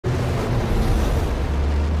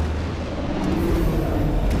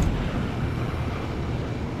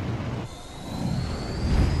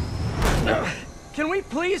we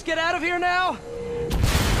please get out of here now?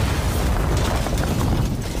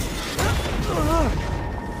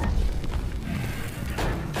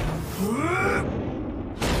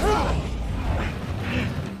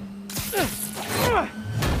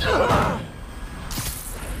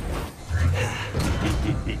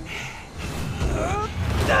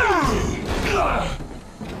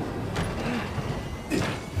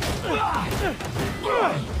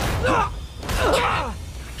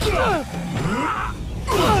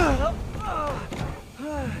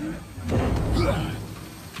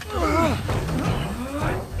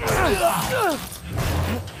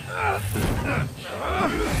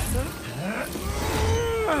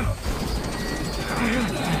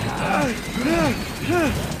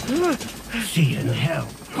 See you in hell,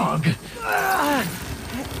 bug.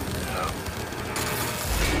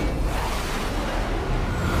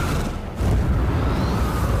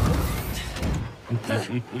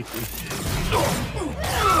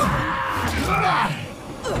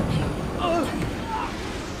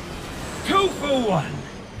 Two for one.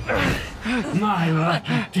 My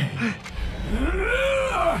lucky day.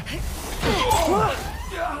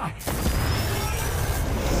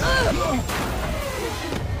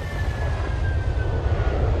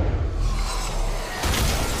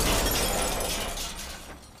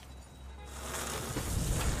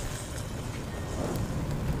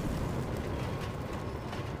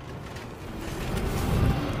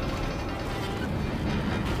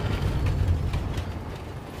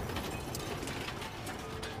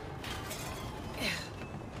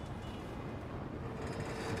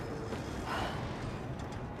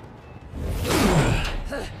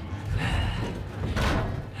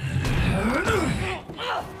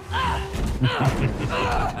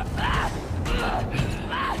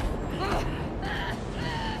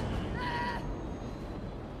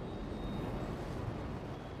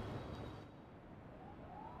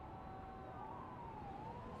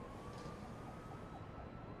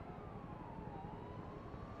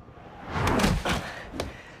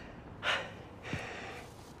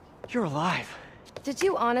 You're alive. Did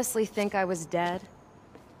you honestly think I was dead?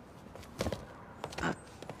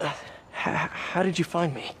 How did you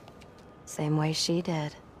find me? Same way she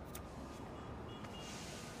did.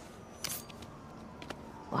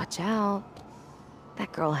 Watch out.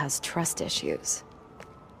 That girl has trust issues.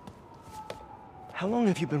 How long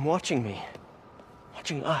have you been watching me?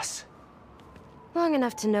 Watching us? Long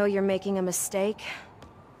enough to know you're making a mistake.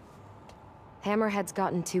 Hammerhead's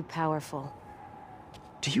gotten too powerful.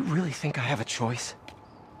 Do you really think I have a choice?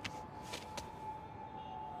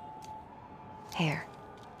 Here.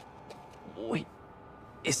 Wait,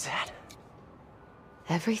 is that...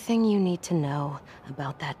 Everything you need to know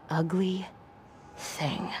about that ugly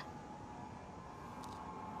thing.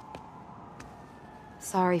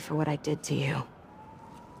 Sorry for what I did to you.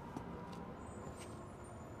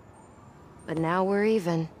 But now we're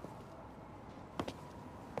even.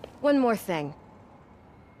 One more thing.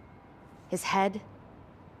 His head,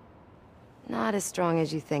 not as strong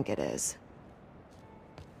as you think it is.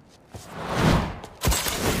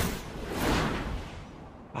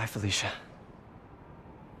 Bye, Felicia.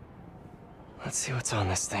 Let's see what's on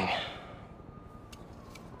this thing.